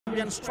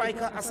Gambian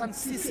striker Hassan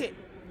Cisse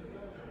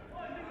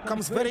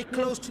comes very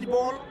close to the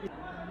ball,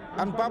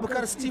 and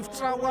Babakar Steve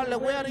Trawale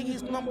wearing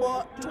his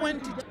number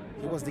 20.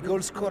 He was the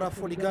goal scorer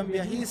for the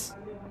Gambia. His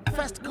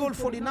first goal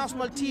for the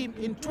national team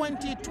in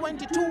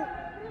 2022,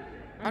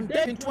 and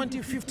then in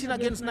 2015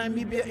 against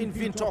Namibia in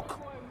Windhoek,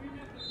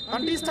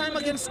 and this time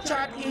against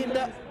Chad in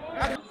the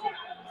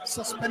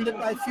suspended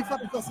by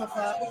FIFA because of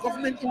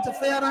government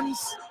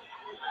interference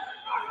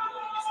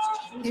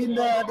in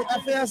the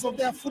affairs of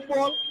their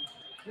football.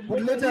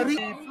 But later he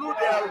flew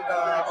there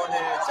on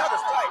a shadow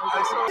strike.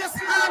 Yes,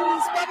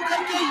 hands,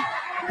 Babakar Gueye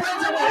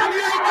points away, and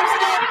here he comes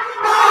again.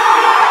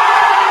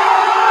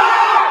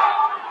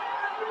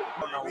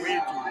 On our way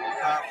to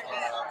have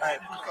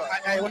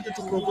I wanted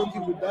to provoke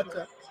you with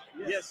that.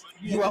 yes,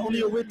 You are on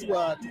your way to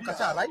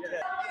Qatar, right?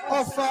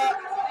 Of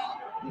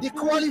the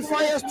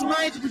qualifiers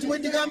tonight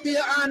between the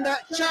Gambia and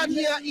Chad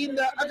here in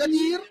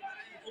Agadir.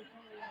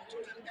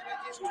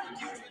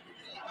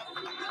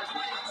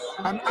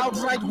 An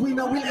outright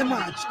winner will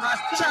emerge as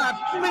Chad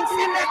brings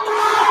in a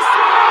cross.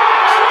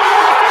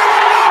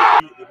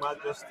 the match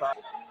just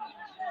started.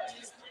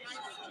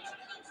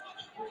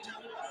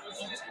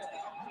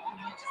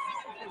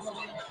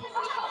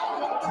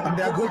 And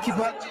their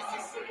goalkeeper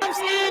comes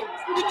in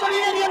the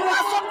Korean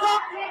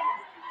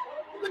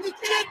with the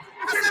kick.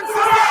 Hassan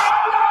Cisse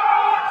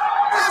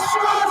has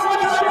scored for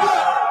the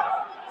Gambia.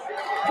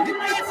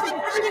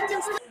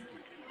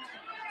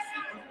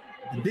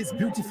 This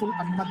beautiful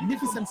and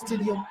magnificent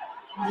stadium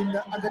in the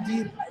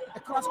Agadir. A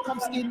cross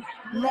comes in,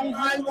 long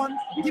high one,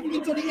 deep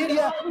into the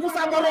area.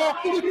 Musabaro,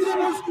 it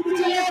dribbles to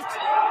the left.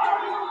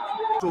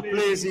 To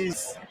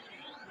places.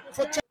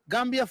 For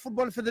Gambia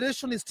Football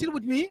Federation is still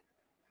with me.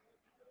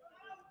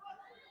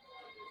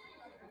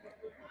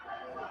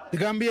 The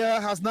Gambia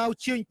has now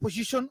changed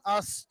position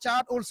as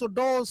Chad also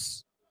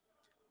does,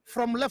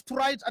 from left to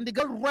right, and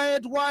the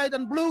red, white,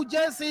 and blue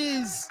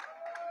jerseys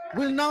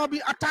will now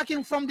be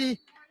attacking from the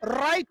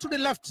right to the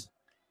left.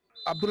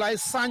 Abdullah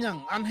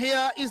Sanyang, and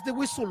here is the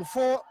whistle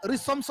for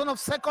resumption of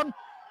second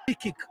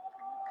kick.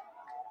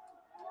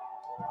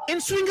 In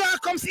swinger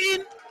comes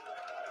in,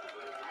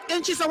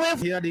 inches away.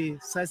 Here the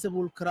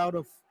sizable crowd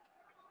of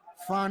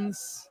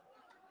fans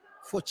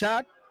for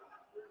Chad.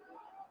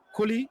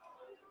 Koli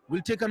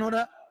will take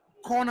another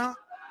corner.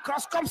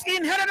 Cross comes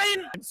in, headed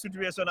in.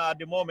 Situation at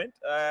the moment,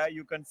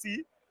 you can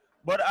see,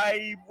 but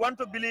I want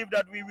to believe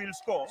that we will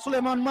score.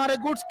 Suleiman Mare,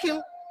 good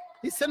skill.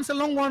 He sends a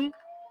long one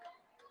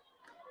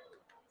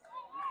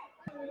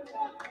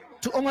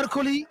to Omar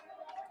Koli.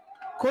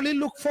 Koli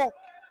look for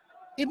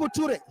Ibu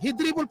Ture. He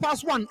dribble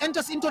past one,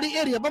 enters into the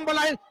area.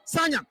 Bambalai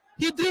Sanyang.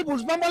 He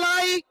dribbles.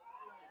 Bambalai.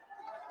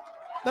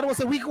 That was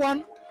a weak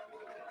one.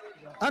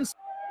 And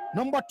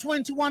number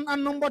 21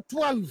 and number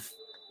 12.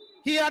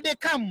 Here they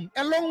come.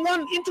 A long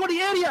one into the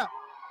area.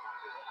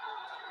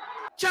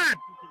 Chad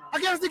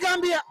against the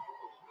Gambia.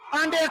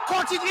 And they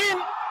caught it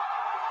in.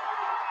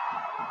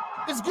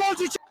 It's goal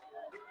to Chad.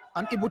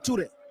 And Ibu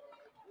Ture.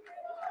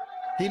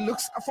 He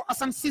looks for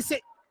Hassan Cisse.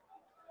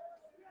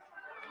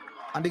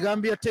 And the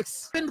Gambia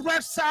takes in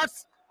red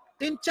starts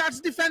in Chad's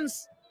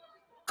defense.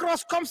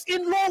 Cross comes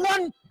in, low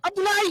one.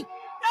 Abdullahi.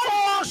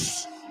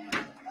 Gosh!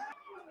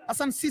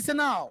 Hassan Cisse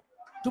now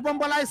to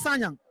Bambalai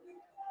Sanyang.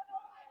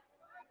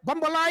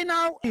 Bambalai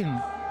now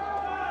in.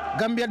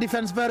 Gambia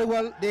defense very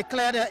well. They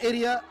clear their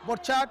area,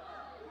 but Chad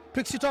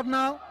picks it up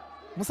now.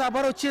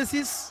 Musabaro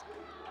chases.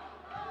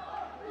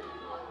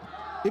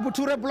 Ibu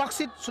Ture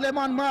blocks it.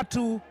 Suleiman Ma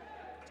to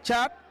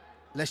Chad.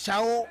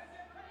 Leshao.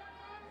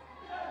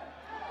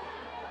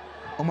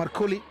 Omar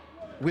Koli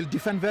will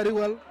defend very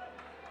well.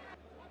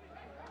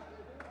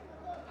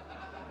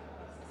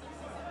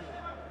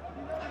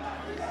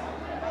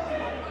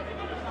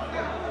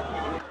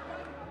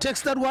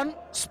 Takes that one,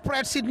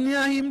 spreads it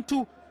near him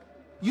to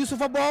Yusuf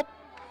Abob.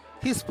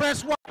 He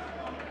spreads one.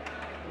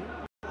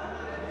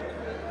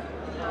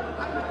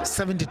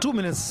 72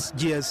 minutes,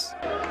 GS.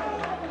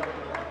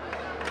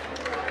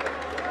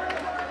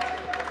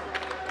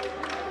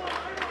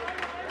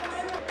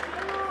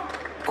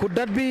 Could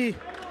that be